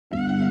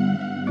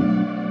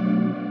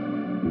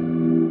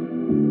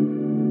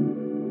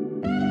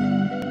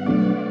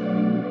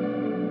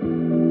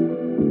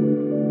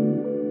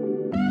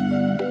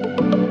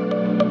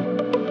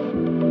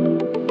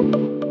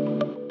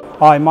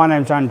Hi, my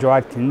name's Andrew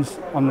Adkins.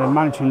 I'm the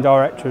Managing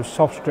Director of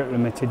Softscript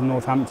Limited in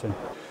Northampton.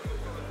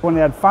 One of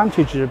the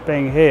advantages of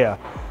being here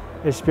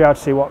is to be able to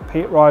see what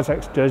Pete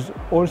Risex does,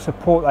 all the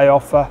support they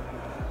offer,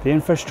 the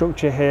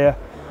infrastructure here,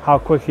 how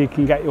quickly you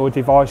can get your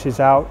devices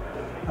out.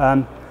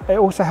 It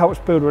also helps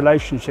build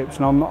relationships,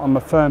 and I'm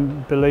a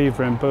firm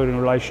believer in building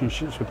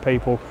relationships with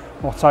people,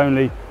 not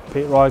only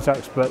Pete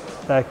Risex but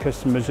their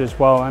customers as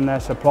well and their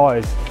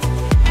suppliers.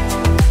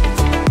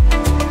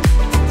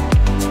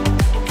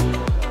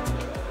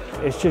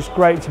 It's just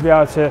great to be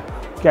able to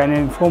get an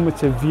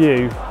informative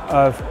view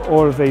of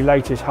all of the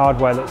latest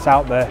hardware that's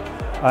out there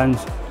and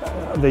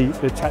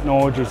the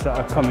technologies that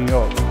are coming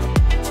up.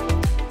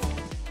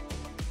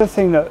 The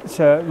thing that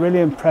really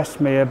impressed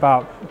me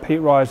about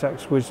Pete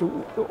Risex was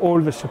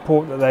all the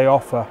support that they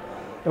offer.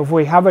 If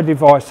we have a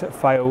device that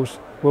fails,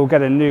 we'll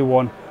get a new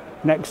one.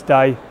 Next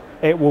day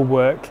it will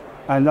work,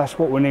 and that's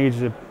what we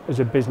need as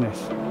a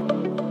business.